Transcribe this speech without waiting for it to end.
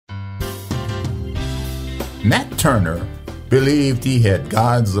Nat Turner believed he had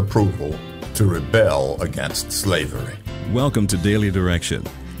God's approval to rebel against slavery. Welcome to Daily Direction,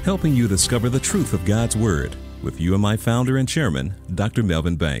 helping you discover the truth of God's Word with UMI founder and chairman, Dr.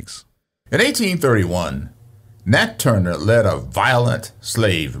 Melvin Banks. In 1831, Nat Turner led a violent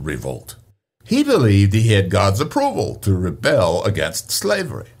slave revolt. He believed he had God's approval to rebel against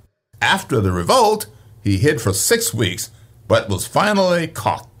slavery. After the revolt, he hid for 6 weeks, but was finally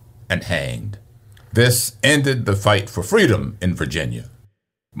caught and hanged. This ended the fight for freedom in Virginia.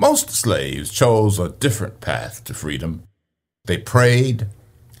 Most slaves chose a different path to freedom. They prayed,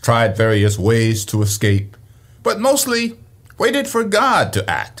 tried various ways to escape, but mostly waited for God to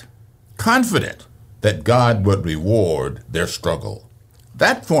act, confident that God would reward their struggle.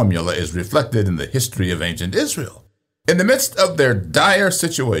 That formula is reflected in the history of ancient Israel. In the midst of their dire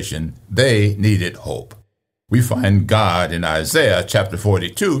situation, they needed hope. We find God in Isaiah chapter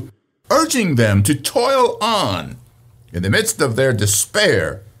 42 urging them to toil on. In the midst of their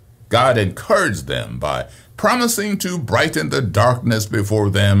despair, God encouraged them by promising to brighten the darkness before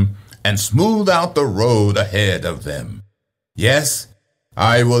them and smooth out the road ahead of them. Yes,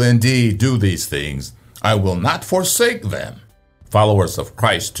 I will indeed do these things. I will not forsake them. Followers of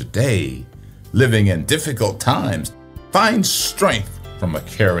Christ today, living in difficult times, find strength from a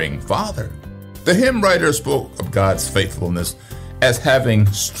caring Father. The hymn writer spoke of God's faithfulness as having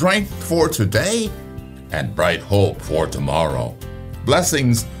strength for today and bright hope for tomorrow.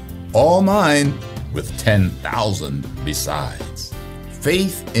 Blessings all mine with 10,000 besides.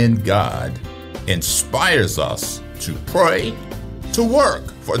 Faith in God inspires us to pray, to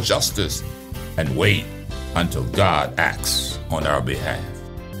work for justice, and wait until God acts on our behalf.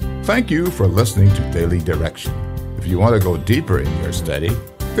 Thank you for listening to Daily Direction. If you want to go deeper in your study,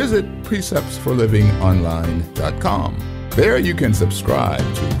 visit preceptsforlivingonline.com. There you can subscribe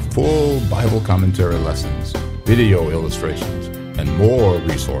to full Bible commentary lessons, video illustrations, and more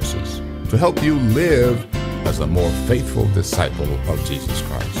resources to help you live as a more faithful disciple of Jesus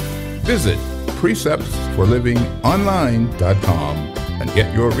Christ. Visit preceptsforlivingonline.com and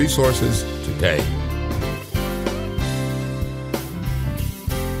get your resources today.